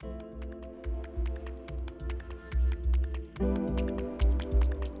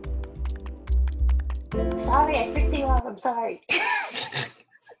Sorry, I freaked you out. I'm sorry.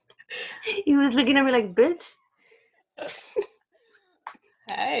 He was looking at me like, bitch.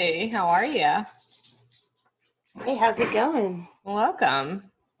 Hey, how are you? Hey, how's it going?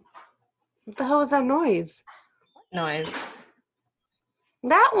 Welcome. What the hell was that noise? Noise.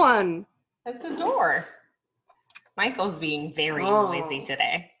 That one. That's the door. Michael's being very noisy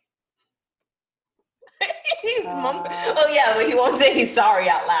today. He's mumbling. Oh yeah, but he won't say he's sorry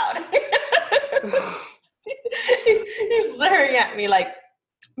out loud. He's staring at me like,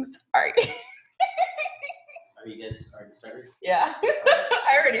 I'm sorry. Are you guys already started? Yeah,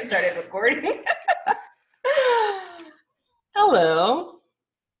 I already started recording. Hello,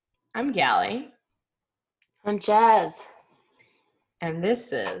 I'm Gally. I'm Jazz. And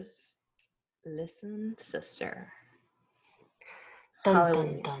this is Listen, Sister. Dun,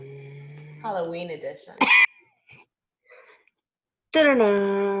 Halloween. dun, dun. Halloween edition.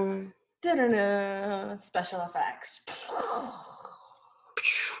 Da-da-da. Da-da-da. Special effects.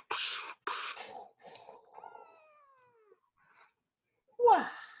 Wow.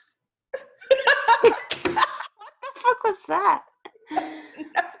 What the fuck was that?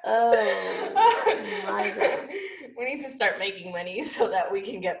 Oh my god. We need to start making money so that we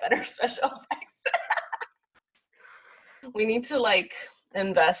can get better special effects. We need to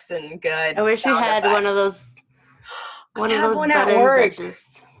invest in good. I wish we had effects. one of those. I have one buttons at work.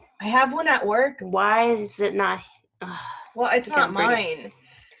 that I have one at work. Why is it not? Well, it's not mine.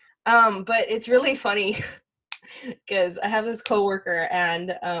 But it's really funny because I have this coworker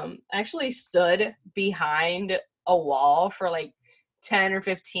and I actually stood behind a wall for 10 or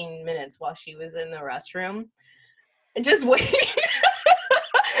 15 minutes while she was in the restroom and just waiting.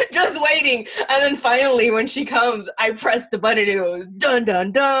 Just waiting. And then finally when she comes, I pressed the button and it was dun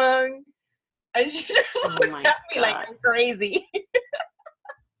dun dun. And she just looked at me like I'm crazy.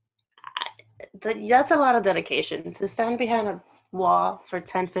 That's a lot of dedication to stand behind a wall for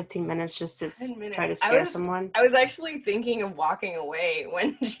 10-15 minutes just to try to scare someone. I was actually thinking of walking away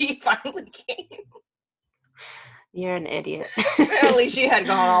when she finally came. You're an idiot. Apparently she had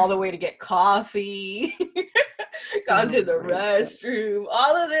gone all the way to get coffee, gone to the restroom,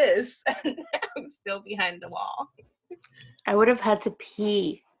 all of this, and I'm still behind the wall. I would have had to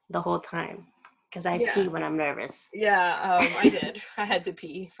pee the whole time because I pee when I'm nervous. Yeah, I did. I had to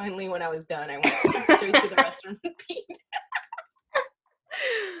pee. Finally, when I was done, I went straight to the restroom and peed.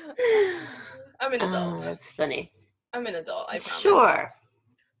 I'm an adult. That's funny. I'm an adult, I promise. Sure.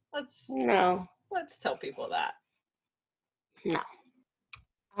 Let's tell people that.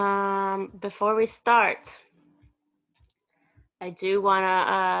 No. Before we start, I do want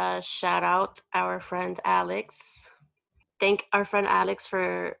to shout out our friend Alex. Thank our friend Alex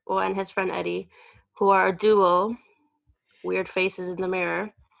and his friend Eddie, who are a duo, Weird Faces in the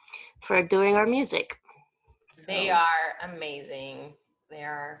Mirror, for doing our music. They are amazing. They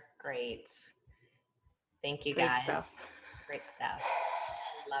are great. Thank you, guys. Great stuff.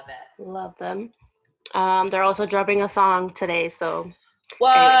 Love it. Love them. They're also dropping a song today, so.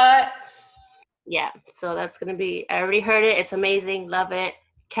 What? Anyway. Yeah, so that's going to be, I already heard it. It's amazing. Love it.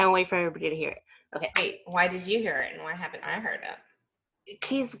 Can't wait for everybody to hear it. Okay. Wait, why did you hear it and why haven't I heard it?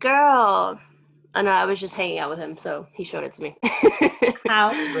 He's girl. Oh, no, I was just hanging out with him, so he showed it to me.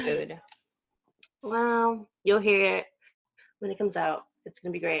 How rude. Well, you'll hear it when it comes out. It's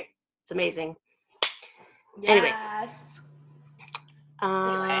going to be great. It's amazing. Yes.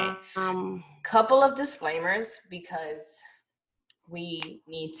 Anyway, couple of disclaimers because we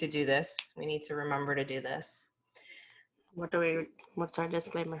need to do this. We need to remember to do this. What's our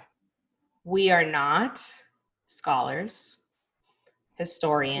disclaimer? We are not scholars,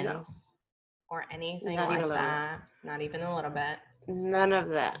 historians, or anything like that. Not even a little bit. None of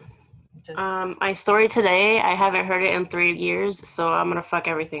that. Just my story today, I haven't heard it in 3 years, so I'm gonna fuck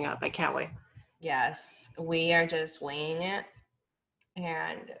everything up. I can't wait. Yes, we are just weighing it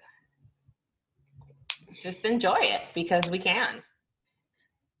and just enjoy it because we can.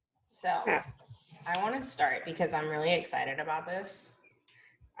 So I want to start because I'm really excited about this.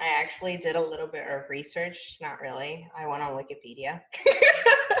 I actually did a little bit of research. Not really. I went on Wikipedia.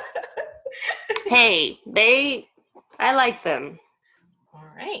 Hey, I like them. All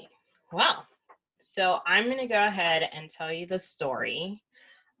right. Well, so I'm going to go ahead and tell you the story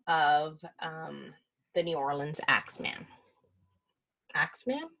of the New Orleans Axeman.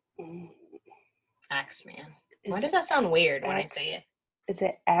 Axeman? Axeman. Why does that sound weird when I say it? Is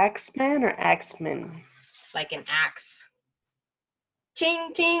it Axeman or Axeman? Like an axe.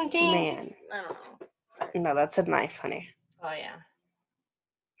 Ching, ching, ching. Man. I don't know. No, that's a knife, honey. Oh, yeah.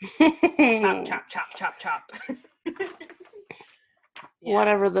 Chop, chop, chop, chop, chop.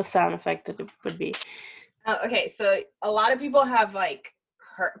 Whatever the sound effect it would be. Okay, so a lot of people have like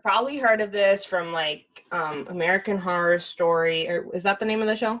probably heard of this from like American Horror Story, or is that the name of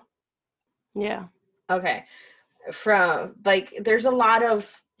the show? Yeah. Okay. From like, there's a lot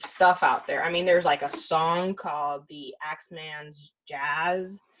of stuff out there. I mean, there's like a song called the Axeman's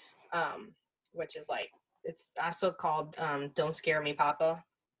Jazz, which is like, it's also called Don't Scare Me, Papa.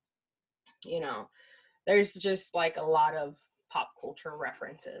 You know, there's just like a lot of pop culture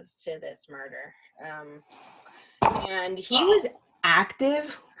references to this murder. And he was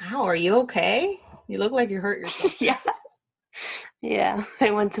active. How are you okay? You look like you hurt yourself. Yeah.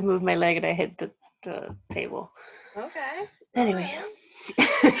 I went to move my leg and I hit the table. Okay. Anyway.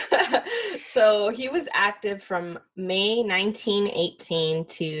 So he was active from May 1918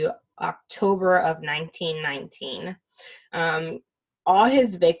 to October of 1919. All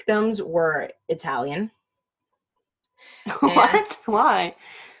his victims were Italian. What? Why?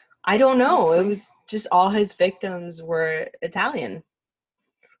 I don't know. It was just all his victims were Italian.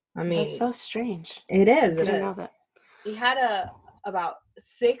 I mean, that's so strange. It is. I didn't know that. He had about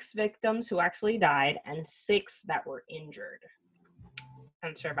 6 victims who actually died and 6 that were injured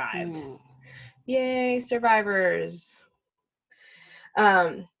and survived. Yay, survivors.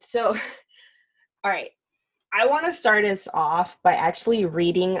 So, all right. I want to start us off by actually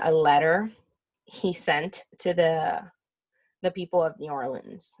reading a letter he sent to the people of New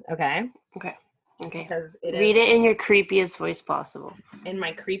Orleans. Okay? Okay. Because read it in your creepiest voice possible. In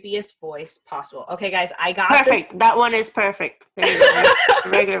my creepiest voice possible. Okay, guys, I got perfect. This. That one is perfect. There you go.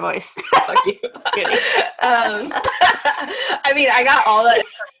 Regular voice. Fuck you. I mean, I got all that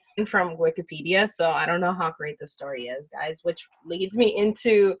information from Wikipedia, so I don't know how great the story is, guys, which leads me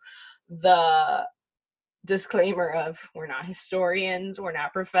into the disclaimer of we're not historians, we're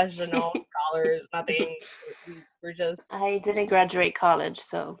not professional scholars, nothing. We're just... I didn't graduate college,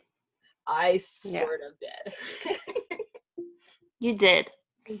 so... I sort of did. You did.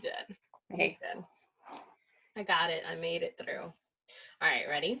 I did. Okay. I did. I got it. I made it through. All right,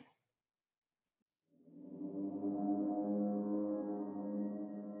 ready?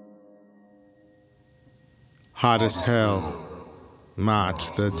 Hot as hell,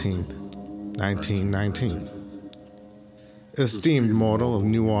 March 13th, 1919. Esteemed mortal of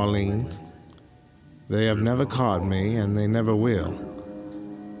New Orleans, they have never caught me, and they never will.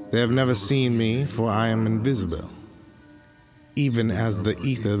 They have never seen me, for I am invisible. Even as the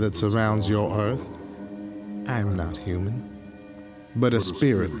ether that surrounds your earth, I am not human, but a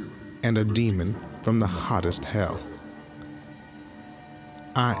spirit and a demon from the hottest hell.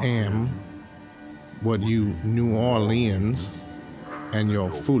 I am what you New Orleans and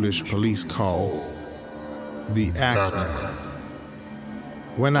your foolish police call the Axeman.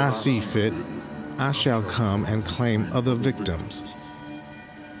 When I see fit, I shall come and claim other victims.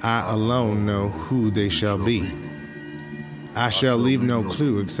 I alone know who they shall be. I shall leave no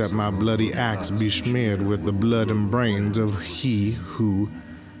clue except my bloody axe be smeared with the blood and brains of he who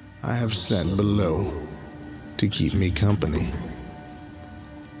I have sent below to keep me company.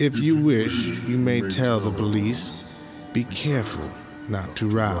 If you wish, you may tell the police, be careful not to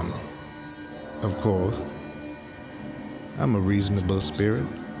rile me. Of course, I'm a reasonable spirit.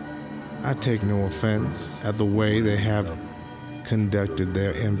 I take no offense at the way they have conducted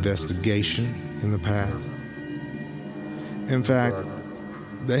their investigation in the past. In fact,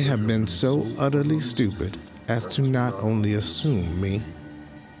 they have been so utterly stupid as to not only assume me,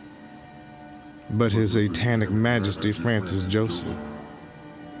 but His Satanic Majesty Francis Joseph,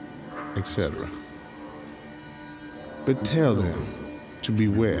 etc. But tell them to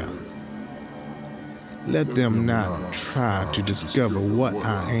beware. Let them not try to discover what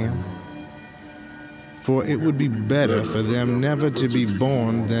I am, for it would be better for them never to be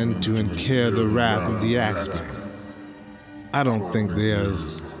born than to incur the wrath of the Axeman. I don't think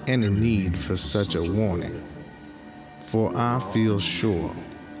there's any need for such a warning, for I feel sure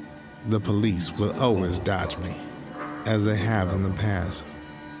the police will always dodge me, as they have in the past.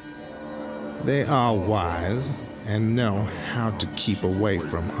 They are wise and know how to keep away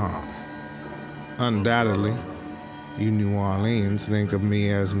from harm. Undoubtedly, you New Orleans think of me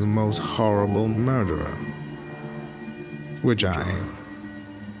as the most horrible murderer, which I am.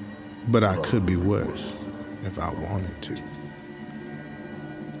 But I could be worse if I wanted to.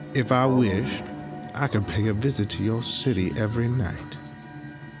 If I wished, I could pay a visit to your city every night.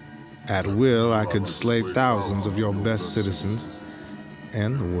 At will, I could slay thousands of your best citizens,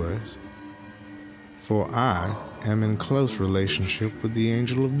 and the worst, for I am in close relationship with the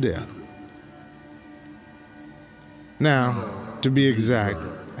angel of death. Now, to be exact,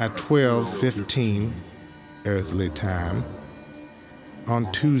 at 12:15 earthly time, on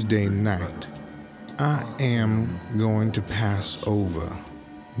Tuesday night, I am going to pass over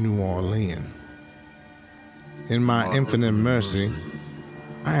New Orleans. In my infinite mercy,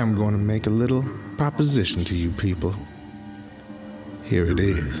 I am going to make a little proposition to you people. Here it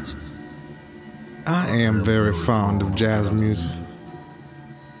is. I am very fond of jazz music,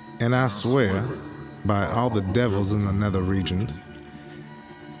 and I swear, by all the devils in the nether regions,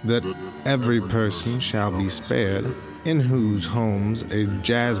 that every person shall be spared in whose homes a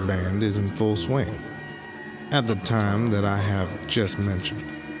jazz band is in full swing at the time that I have just mentioned.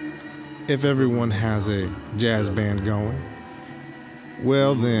 If everyone has a jazz band going,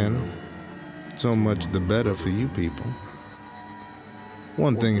 well then, so much the better for you people.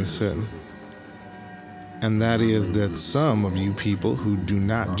 One thing is certain, and that is that some of you people who do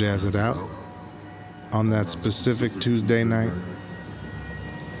not jazz it out on that specific Tuesday night,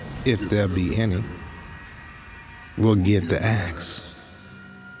 if there be any, will get the axe.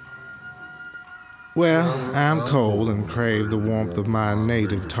 Well, I'm cold and crave the warmth of my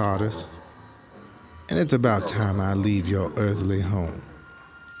native Tartarus, and it's about time I leave your earthly home.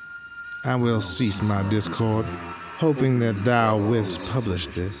 I will cease my discord, hoping that thou wouldst publish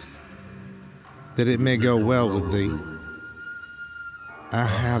this, that it may go well with thee. I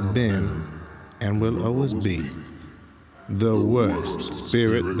have been, and will always be, the worst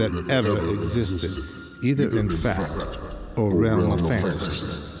spirit that ever existed, either in fact or realm of fantasy.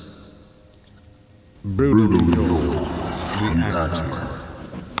 Brutally yours, the Axeman.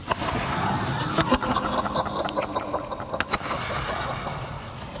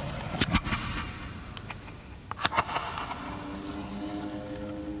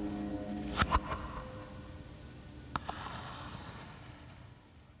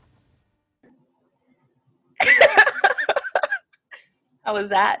 How was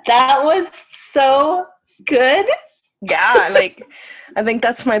that? That was so good. Yeah, like, I think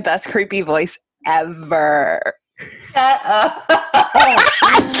that's my best creepy voice ever. Shut up.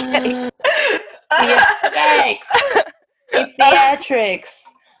 The effects. The theatrics.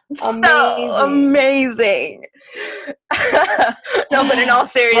 So amazing. No, but in all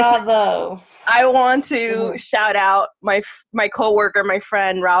seriousness, bravo. I want to shout out my coworker, my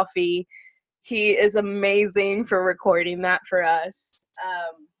friend Ralphie. He is amazing for recording that for us.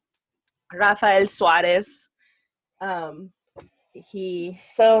 Rafael Suarez. He's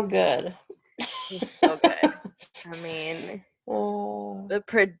so good. He's so good. I mean, the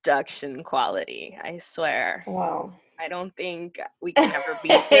production quality, I swear. Wow. I don't think we can ever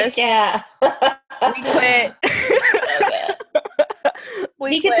beat this. Yeah. We quit.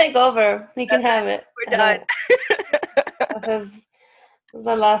 He can take over. He can have it. We're done. This is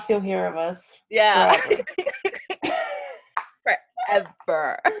the last you'll hear of us. Yeah.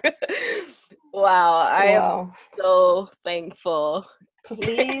 Forever. Wow. I am so thankful.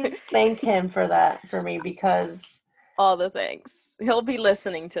 Please thank him for that for me, because all the things. He'll be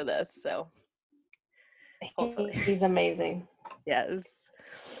listening to this, so hopefully. He's amazing. Yes.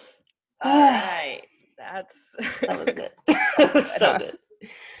 All right. That was good. That was so good.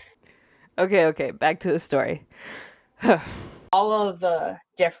 Okay. Back to the story. All of the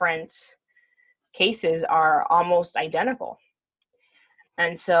different cases are almost identical.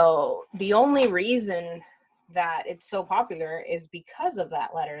 And so the only reason that it's so popular is because of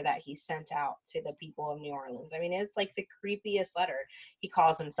that letter that he sent out to the people of New Orleans. I mean, it's like the creepiest letter. He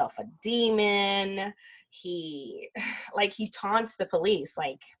calls himself a demon. He taunts the police,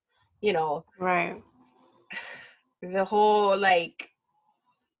 like, you know, right. The whole, like,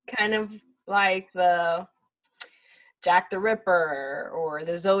 kind of like the Jack the Ripper or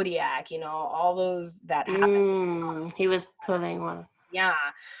the Zodiac, you know, all those that happened. He was pulling one. Yeah.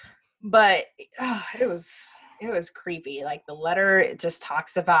 But it was creepy. Like, the letter, it just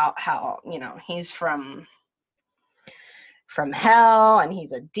talks about how, you know, he's from hell and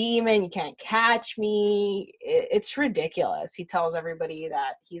he's a demon. You can't catch me. It's ridiculous. He tells everybody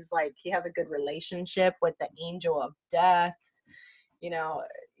that he's like, he has a good relationship with the angel of death. You know,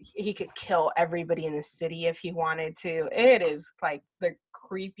 he could kill everybody in the city if he wanted to. It is like the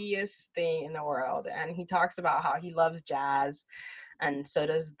creepiest thing in the world. And he talks about how he loves jazz, and so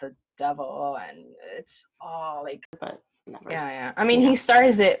does the devil, and it's all like, but never. Yeah. I mean, he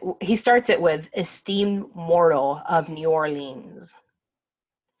starts it with esteemed mortal of New Orleans.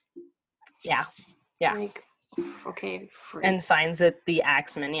 Yeah. Like, okay. Free. And signs it the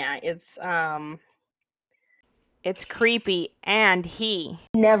Axeman. Yeah, it's creepy, and he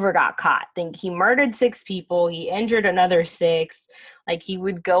never got caught. Think he murdered 6 people. He injured another 6. Like, he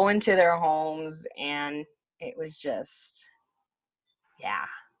would go into their homes, and it was just, yeah.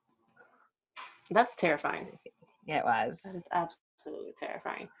 That's terrifying. Yeah, it was. That is absolutely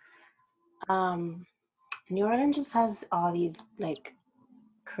terrifying. New Orleans just has all these like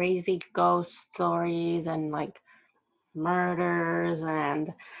crazy ghost stories and like murders.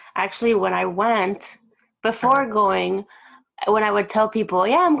 And actually, when I went before going, when I would tell people,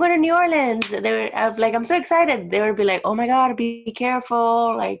 yeah, I'm going to New Orleans, I was like, I'm so excited. They would be like, oh my God, be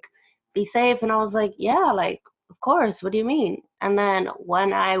careful, like, be safe. And I was like, yeah, like, of course. What do you mean? And then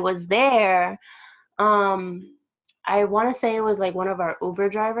when I was there, I want to say it was like one of our Uber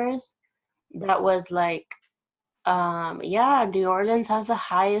drivers that was like, yeah, New Orleans has the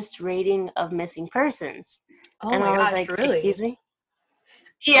highest rating of missing persons. Oh And my I was gosh, like, really? excuse me?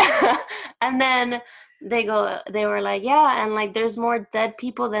 Yeah. And then they were like, yeah, and like there's more dead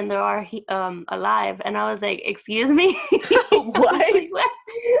people than there are alive. And I was like, excuse me? I was What? like, what?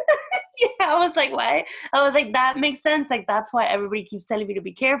 Yeah, I was like, what? I was like, that makes sense. Like, that's why everybody keeps telling me to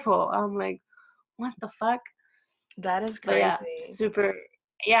be careful. I'm like, what the fuck? That is But yeah, crazy. super.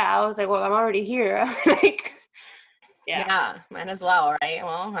 Yeah, I was like, well, I'm already here. Like, yeah. Yeah, might as well, right?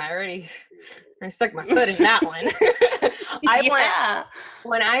 Well, I stuck my foot in that one. Yeah.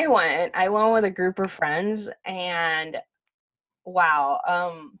 When I went with a group of friends, and wow,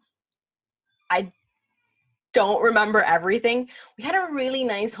 I don't remember everything. We had a really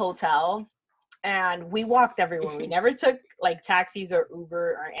nice hotel, and we walked everywhere. We never took like taxis or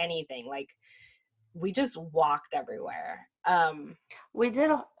Uber or anything. Like, we just walked everywhere. We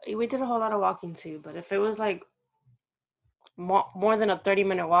did a whole lot of walking too, but if it was like more than a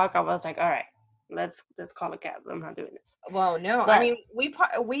 30-minute walk, I was like, all right, let's call a cab. I'm not doing this. Well, no, I But mean,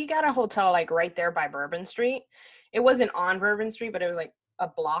 we got a hotel like right there by Bourbon Street. It wasn't on Bourbon Street, but it was like a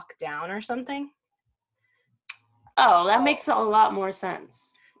block down or something. oh, that So, makes a lot more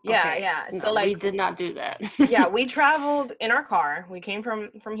sense. yeah, Okay. yeah. So No, we like, did not do that. yeah, we traveled in our car. We came from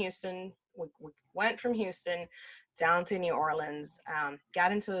Houston. We went from Houston down to New Orleans.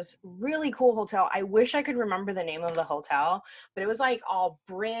 Got into this really cool hotel. I wish I could remember the name of the hotel, but it was like all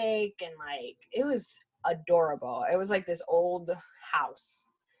brick and like it was adorable. It was like this old house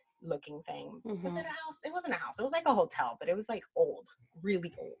looking thing. Was it a house? It wasn't a house. It was like a hotel, but it was like old,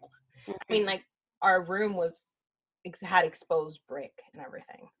 really old. I mean, like our room had exposed brick and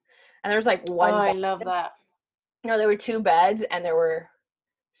everything. And there was like one Oh, I bed. love that. No, there were 2 beds and there were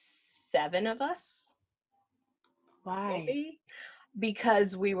 7 of us. Why? Maybe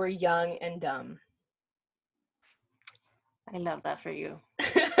because we were young and dumb. I love that for you.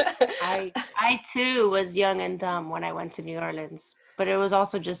 I too was young and dumb when I went to New Orleans, but it was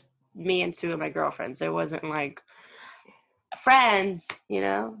also just me and 2 of my girlfriends. It wasn't like friends, you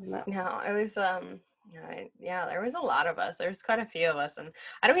know? No, it was yeah, there was a lot of us. There's quite a few of us, and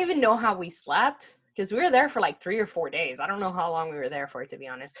I don't even know how we slept because we were there for like 3 or 4 days. I don't know how long we were there for, to be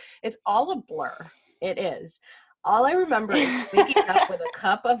honest. It's all a blur. It is. All I remember is waking up with a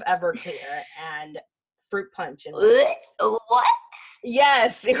cup of Everclear and fruit punch. And what?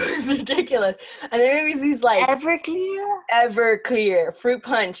 Yes, it was ridiculous. And there was these like Everclear fruit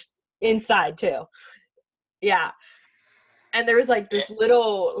punch inside too. Yeah. And there was like this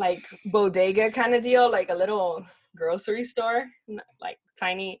little like bodega kind of deal, like a little grocery store, like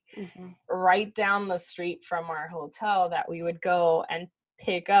tiny, right down the street from our hotel that we would go and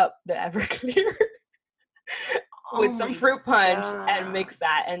pick up the Everclear with some fruit punch and mix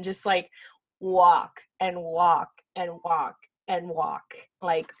that and just like walk and walk and walk and walk.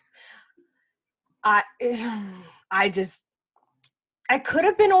 Like I could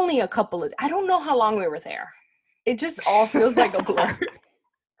have been only a couple of, I don't know how long we were there. It just all feels like a blur.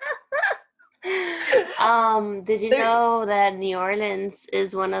 Did you know that New Orleans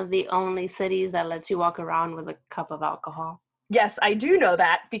is one of the only cities that lets you walk around with a cup of alcohol? Yes, I do know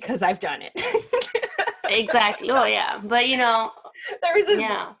that because I've done it. Exactly. Oh, yeah. But, you know, there was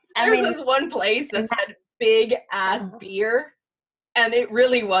this one place that said big ass beer, and it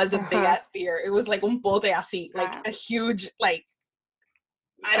really was a big ass beer. It was like un bote así, like a huge, like,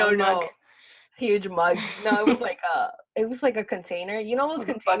 I don't know. Huge mug. No, it was like a container. You know those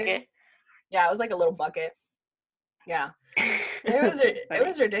containers? Bucket. Yeah, it was like a little bucket. Yeah. It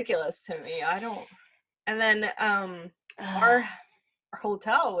was ridiculous to me. And then our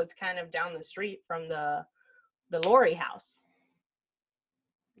hotel was kind of down the street from the Laurie house.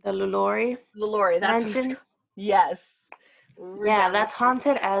 The LaLaurie? LaLaurie, that's what's yes. Yeah, that's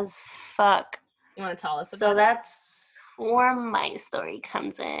haunted as fuck. You want to tell us about So that's where my story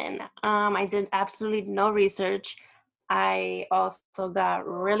comes in. I did absolutely no research. I also got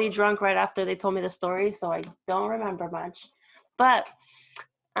really drunk right after they told me the story, so I don't remember much. But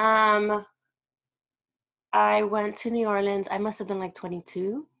I went to New Orleans. I must have been like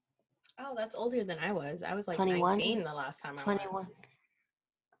 22. Oh, that's older than I was. I was like 21? 19 the last time I 21. went.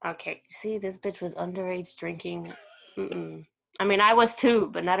 Okay, see, this bitch was underage drinking. Mm-mm. I mean, I was too,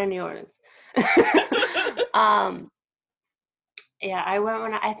 but not in New Orleans. Yeah, I went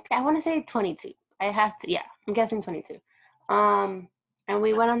when I want to say 22. I have to, yeah, I'm guessing 22. And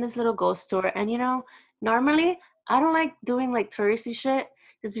we went on this little ghost tour, and normally I don't like doing like touristy shit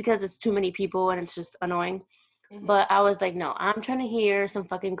just because it's too many people and it's just annoying. Mm-hmm. But I was like, no, I'm trying to hear some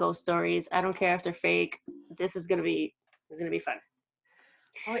fucking ghost stories. I don't care if they're fake. This is gonna be fun.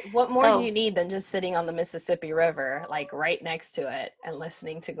 What more do you need than just sitting on the Mississippi River, like right next to it, and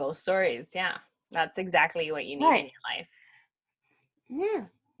listening to ghost stories? Yeah, that's exactly what you need in your life. Yeah,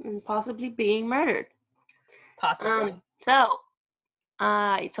 and possibly being murdered. Possibly. So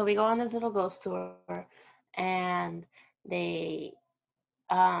we go on this little ghost tour, and we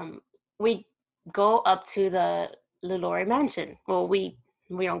go up to the LaLaurie mansion. Well, we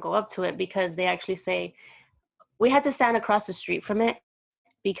don't go up to it because they actually say we had to stand across the street from it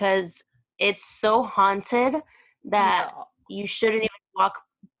because it's so haunted that you shouldn't even walk.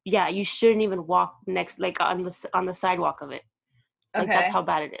 Yeah, you shouldn't even walk next, like on the sidewalk of it. Like that's how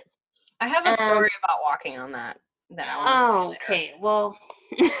bad it is. I have a story about walking on that I want to say later. Well.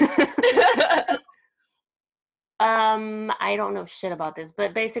 I don't know shit about this,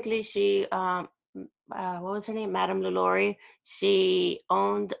 but basically she what was her name? Madame LaLaurie. She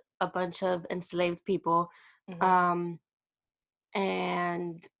owned a bunch of enslaved people. Mm-hmm.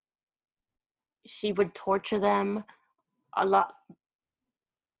 And she would torture them a lot,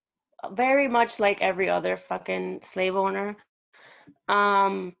 very much like every other fucking slave owner.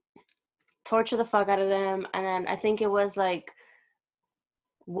 Torture the fuck out of them, and then I think it was like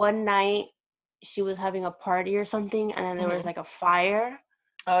one night she was having a party or something, and then there was like a fire.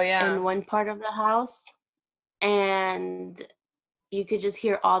 Oh yeah. In one part of the house, and you could just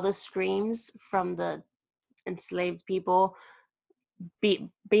hear all the screams from the enslaved people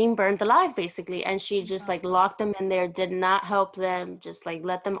being burned alive, basically. And she just like locked them in there, did not help them, just like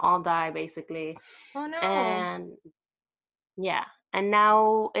let them all die, basically. Oh no. And yeah, and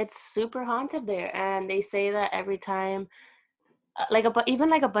now it's super haunted there, and they say that every time even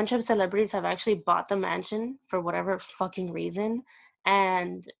like a bunch of celebrities have actually bought the mansion for whatever fucking reason,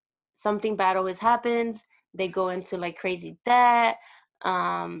 and something bad always happens. They go into like crazy debt.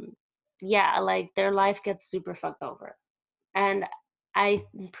 Yeah, like their life gets super fucked over. And I'm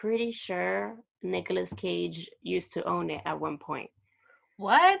pretty sure Nicolas Cage used to own it at one point.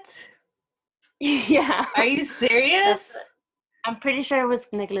 What? Yeah. Are you serious? I'm pretty sure it was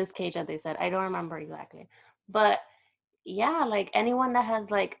Nicolas Cage that they said. I don't remember exactly. But yeah, like anyone that has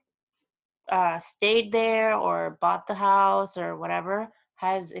like stayed there or bought the house or whatever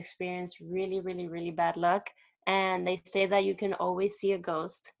has experienced really, really, really bad luck. And they say that you can always see a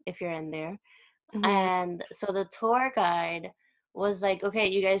ghost if you're in there. Mm-hmm. And so the tour guide was like, okay,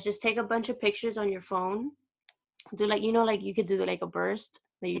 you guys just take a bunch of pictures on your phone. Do like, like you could do like a burst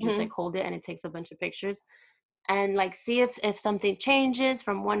that you just like hold it and it takes a bunch of pictures. And like see if something changes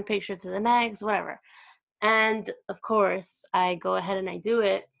from one picture to the next, whatever. And of course, I go ahead and I do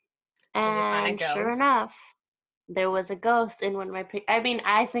it. And sure enough, there was a ghost in one of my pictures. I mean,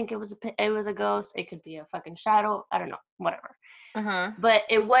 I think it was a ghost. It could be a fucking shadow. I don't know, whatever. But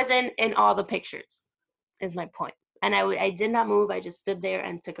it wasn't in all the pictures, is my point. And I did not move. I just stood there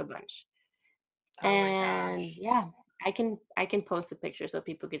and took a bunch. Oh and yeah, I can post a picture so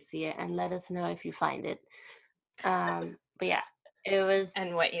people could see it and let us know if you find it. But yeah, it was.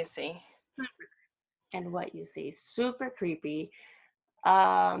 And what you see. Super creepy.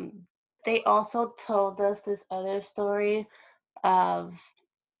 They also told us this other story of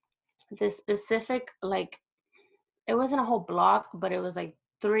this specific, like, it wasn't a whole block, but it was like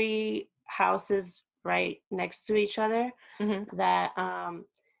 3 houses right next to each other that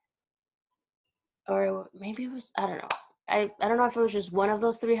or maybe it was, I don't know. I don't know if it was just one of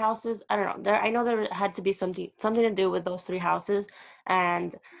those 3 houses. I don't know. I know there had to be something to do with those 3 houses.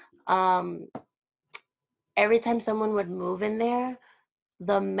 And every time someone would move in there,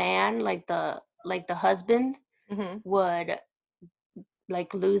 the man, like the husband, would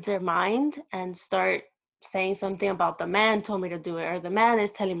like lose their mind and start saying something about the man told me to do it, or the man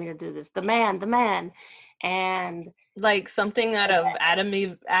is telling me to do this. The man. And like something out of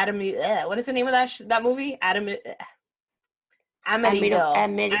Amityville. What is the name of that movie? Amityville.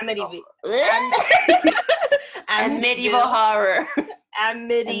 Amityville horror.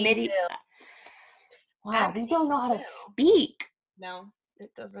 Amityville. Wow, we don't know how to speak. No, it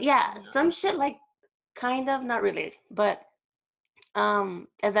doesn't. Yeah, some shit like kind of, not really, but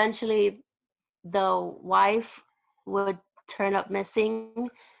eventually the wife would turn up missing,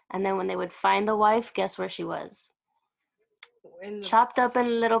 And then when they would find the wife, guess where she was? Chopped up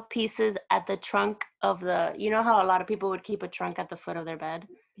in little pieces at the trunk of the, you know how a lot of people would keep a trunk at the foot of their bed?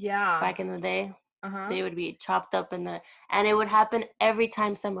 Yeah. Back in the day? Uh-huh. They would be chopped up and it would happen every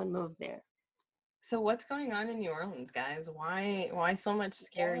time someone moved there. So what's going on in New Orleans, guys? Why so much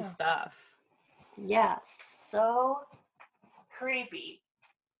scary stuff? Yeah, so creepy.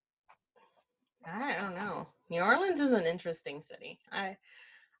 I don't know. New Orleans is an interesting city.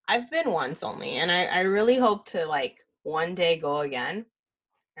 I've been once only, and I really hope to like one day go again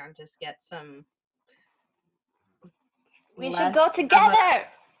and just get some. We should go together.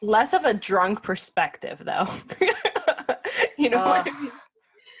 Less of a drunk perspective, though. You know what I mean?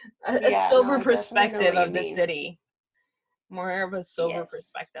 A sober perspective of the city. More of a sober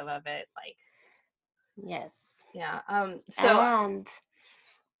perspective of it, like. Yes. Yeah. So.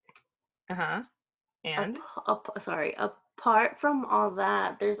 And. Apart from all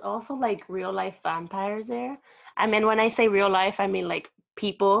that, there's also like real life vampires there. I mean, when I say real life, I mean like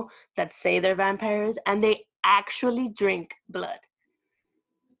people that say they're vampires and they actually drink blood.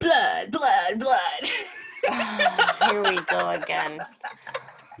 Blood. Here we go again.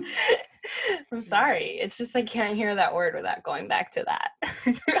 I'm sorry. It's just I can't hear that word without going back to that.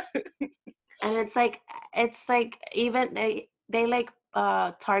 And it's like even they like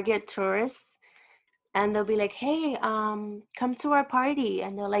target tourists. And they'll be like, hey, come to our party.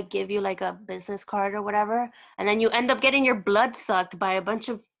 And they'll like give you like a business card or whatever. And then you end up getting your blood sucked by a bunch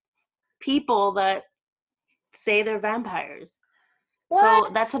of people that say they're vampires. What?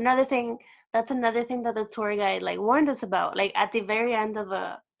 So that's another thing that the tour guide like warned us about. Like at the very end of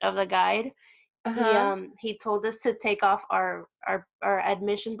the guide, he told us to take off our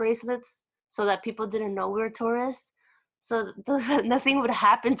admission bracelets so that people didn't know we were tourists. So nothing would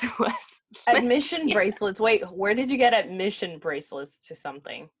happen to us. Admission bracelets. Wait, where did you get admission bracelets to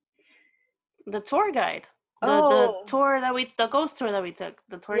something? The tour guide. The ghost tour that we took.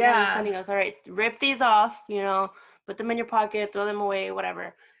 The tour guide was telling us, all right, rip these off, put them in your pocket, throw them away,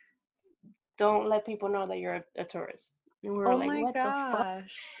 whatever. Don't let people know that you're a tourist. And we were like, what the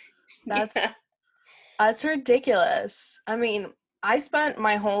fuck? That's ridiculous. I mean, I spent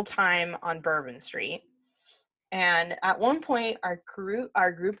my whole time on Bourbon Street. And at one point, our group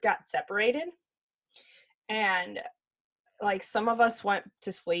got separated, and like some of us went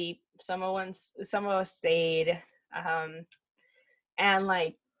to sleep, some of us stayed, and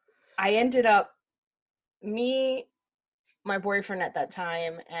like I ended up, me, my boyfriend at that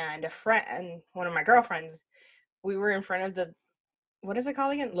time, and a friend, and one of my girlfriends, we were in front of the, what is it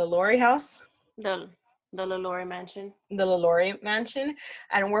called again? LaLaurie House. The LaLaurie Mansion. The LaLaurie Mansion,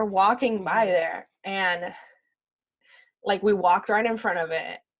 and we're walking by there, and like we walked right in front of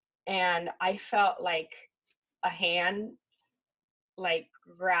it, and I felt like a hand like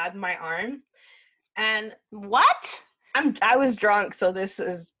grabbed my arm. And what? I was drunk, so this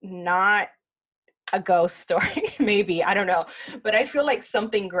is not a ghost story. Maybe, I don't know, but I feel like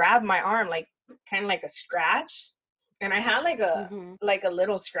something grabbed my arm, like kind of like a scratch, and I had like a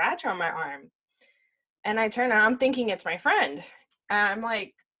little scratch on my arm, and I turn and I'm thinking it's my friend, and I'm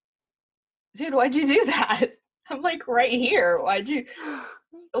like, dude, why'd you do that? I'm like, right here. Why'd you?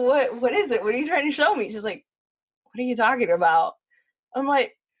 What is it? What are you trying to show me? She's like, what are you talking about? I'm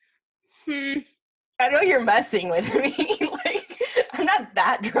like, I know you're messing with me. Like, I'm not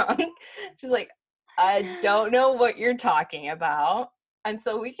that drunk. She's like, I don't know what you're talking about. And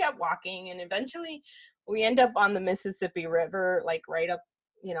so we kept walking, and eventually we end up on the Mississippi River, like right up,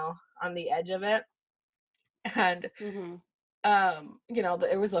 on the edge of it. And,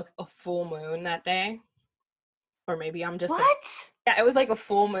 it was like a full moon that day. Or maybe I'm just it was like a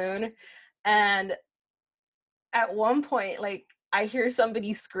full moon, and at one point, like I hear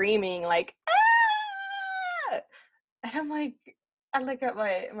somebody screaming, like, ah! And I'm like, I look at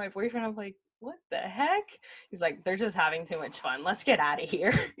my boyfriend, I'm like, what the heck? He's like, they're just having too much fun. Let's get out of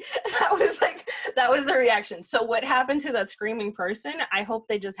here. That was the reaction. So what happened to that screaming person? I hope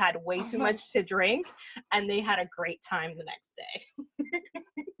they just had way too much to drink, and they had a great time the next day.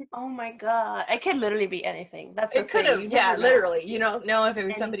 Oh my God. It could literally be anything. That's it could have, yeah, literally. You don't know if it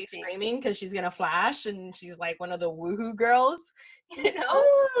was somebody screaming because she's going to flash and she's like one of the woohoo girls,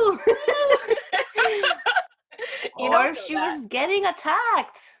 Or she was getting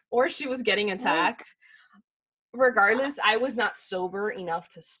attacked. Regardless, I was not sober enough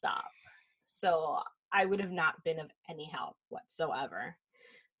to stop. So I would have not been of any help whatsoever.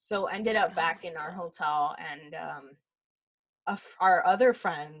 So ended up back in our hotel, and our other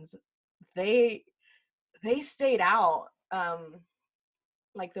friends, they stayed out.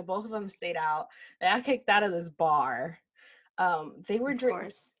 Like the both of them stayed out. They got kicked out of this bar. They were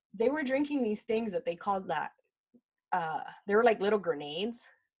they were drinking these things that they called that. They were like little grenades.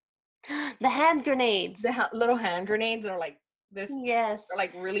 The hand grenades. The little hand grenades are like this. Yes. They're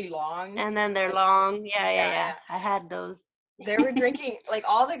like really long. And then they're long. Yeah. I had those. They were drinking, like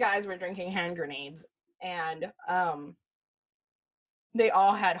all the guys were drinking hand grenades, and they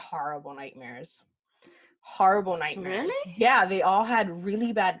all had horrible nightmares. Really? Yeah, they all had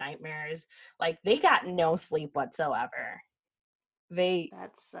really bad nightmares. Like they got no sleep whatsoever.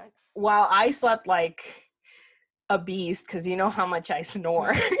 That sucks. While I slept like a beast, because you know how much I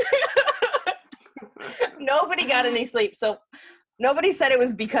snore. Nobody got any sleep. So nobody said it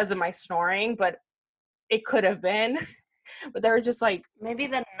was because of my snoring, but it could have been. But they were just like, maybe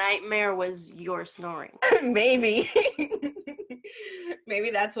the nightmare was your snoring. Maybe. Maybe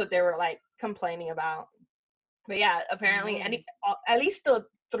that's what they were like complaining about. But yeah, apparently at least the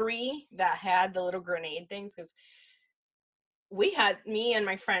 3 that had the little grenade things, because me and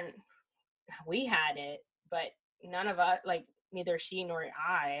my friend, we had it, but none of us, like neither she nor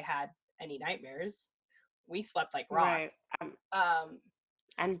I had any nightmares. We slept like rocks. Right.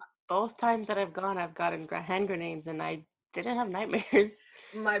 And both times that I've gotten hand grenades, and I didn't have nightmares.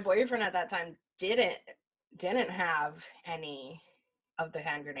 My boyfriend at that time didn't have any of the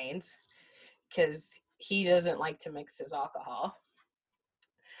hand grenades because he doesn't like to mix his alcohol.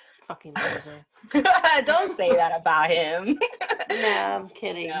 Fucking loser. Don't say that about him. No, I'm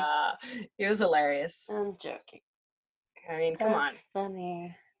kidding. Yeah, he was hilarious. I'm joking. I mean, come on.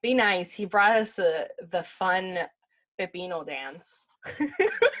 Funny. Be nice. He brought us the fun Pepino dance.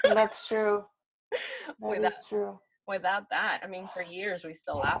 That's true. That is true. Without that, I mean, for years we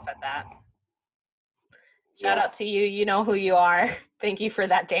still laugh at that. Shout out to you. You know who you are. Thank you for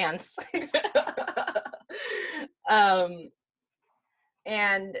that dance.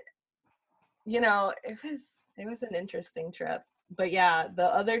 And you know, it was an interesting trip. But yeah, the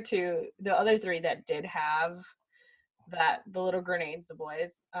other 3 that did have the little grenades, the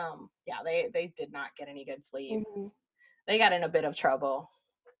boys, they did not get any good sleep. Mm-hmm. They got in a bit of trouble,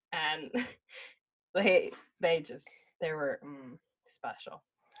 and they were special.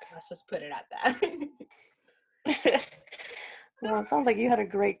 Let's just put it at that. Well, it sounds like you had a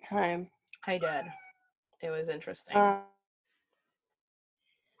great time. I did. It was interesting.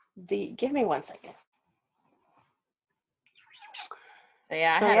 Give me 1 second. So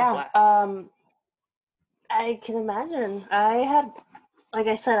yeah, I had a blast. I can imagine. Like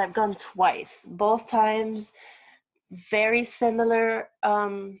I said, I've gone twice. Both times, very similar.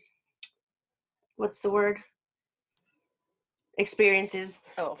 What's the word? Experiences.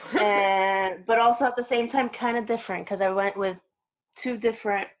 Oh. But also at the same time, kind of different, because I went with 2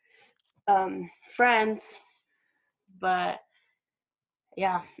 different friends. But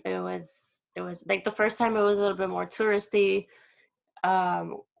yeah, it was like the first time it was a little bit more touristy.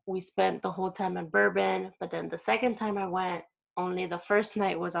 We spent the whole time in Bourbon, but then the second time I went, only the first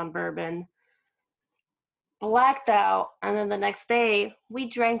night was on Bourbon. Blacked out, and then the next day we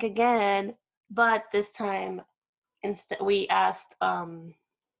drank again, but this time we asked,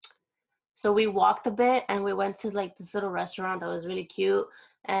 so we walked a bit and we went to like this little restaurant that was really cute,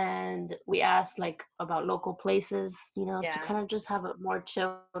 and we asked like about local places, to kind of just have a more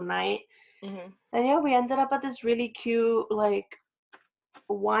chill night. Mm-hmm. And we ended up at this really cute like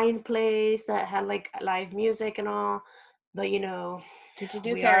wine place that had like live music and all, but did you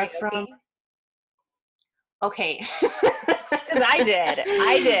do karaoke? Okay. Because I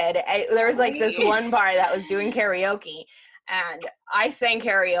did. There was like this one bar that was doing karaoke, and I sang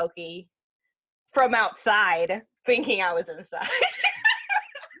karaoke from outside thinking I was inside.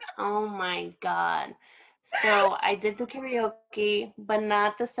 Oh my God. So I did do karaoke, but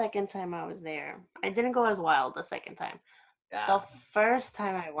not the second time I was there. I didn't go as wild the second time. Yeah. The first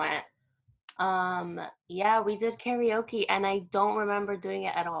time I went, we did karaoke, and I don't remember doing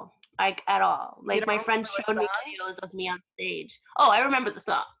it at all. Like at all. Like my friend showed me videos of me on stage. Oh, I remember the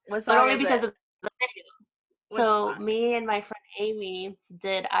song. What song? But only because of the video. So me and my friend Amy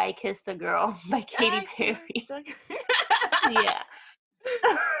did "I Kissed a Girl" by Katy Perry. Yeah.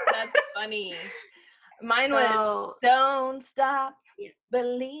 That's funny. Mine was "Don't Stop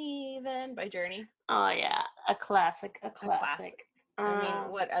Believing" by Journey. Oh yeah, a classic. I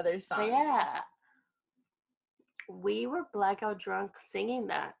mean, what other song? Yeah. We were blackout drunk singing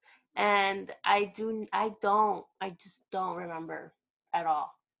that. And I just don't remember at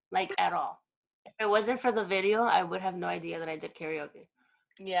all. Like at all. If it wasn't for the video, I would have no idea that I did karaoke.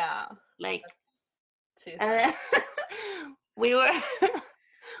 Yeah. Like we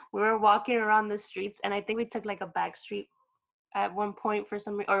were walking around the streets, and I think we took like a back street at one point for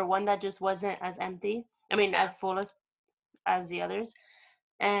some reason, or one that just wasn't as empty. I mean, as full as the others.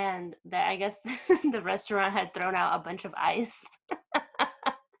 and that I guess the restaurant had thrown out a bunch of ice.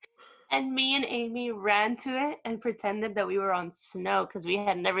 And me and Amy ran to it and pretended that we were on snow because we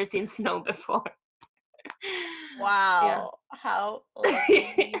had never seen snow before. Wow. Yeah. How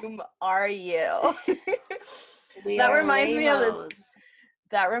lame are you? That reminds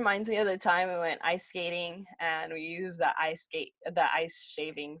me of the time we went ice skating and we used the ice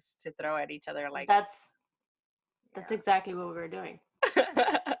shavings to throw at each other. Like that's exactly what we were doing.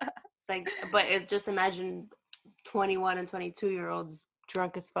 Like, but just imagine 21 and 22-year-olds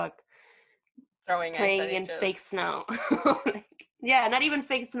drunk as fuck playing in fake snow. Yeah, not even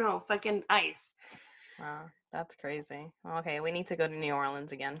fake snow, fucking ice. Wow, that's crazy. Okay, we need to go to New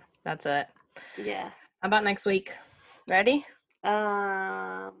Orleans again. That's it. Yeah. How about next week? Ready?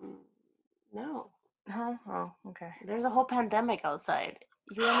 No. Oh, okay. There's a whole pandemic outside.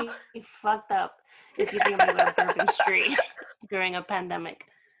 You want me fucked up if you think I'm gonna go to Bourbon Street during a pandemic.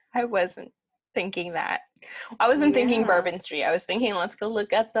 I wasn't thinking that. I wasn't thinking Bourbon Street. I was thinking, let's go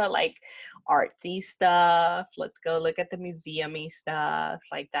look at the like artsy stuff. Let's go look at the museum-y stuff,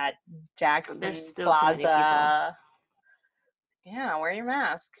 like that Jackson Plaza. Yeah, wear your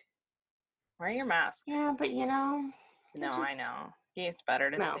mask. Yeah, but No, I know. It's better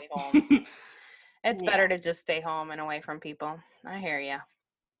to stay home. It's better to just stay home and away from people. I hear ya.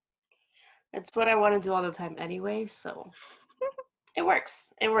 It's what I want to do all the time anyway, so it works.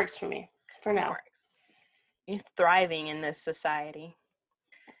 It works for me for now. You're thriving in this society.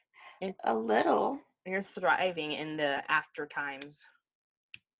 A little. You're thriving in the after times.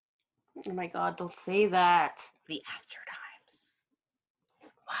 Oh my God, don't say that. The after times.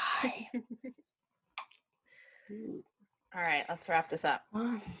 Why? All right, let's wrap this up.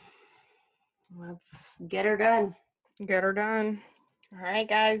 Let's get her done. All right,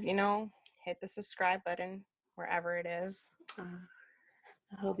 guys, hit the subscribe button wherever it is.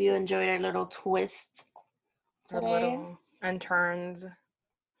 I hope you enjoyed our little twist today. Our little turns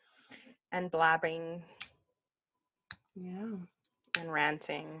and blabbing. Yeah. And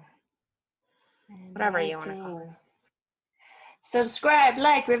ranting. Whatever you want to call it. Subscribe,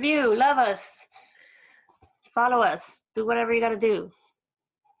 like, review, love us. Follow us. Do whatever you got to do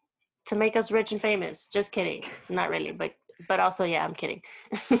to make us rich and famous. Just kidding. Not really, but also, yeah, I'm kidding.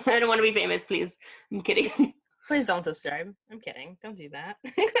 I don't want to be famous, please. I'm kidding. Please don't subscribe. I'm kidding. Don't do that.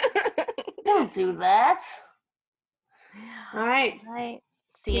 Don't do that. All right.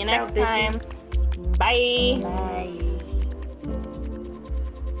 See you next time. Bye. Bye.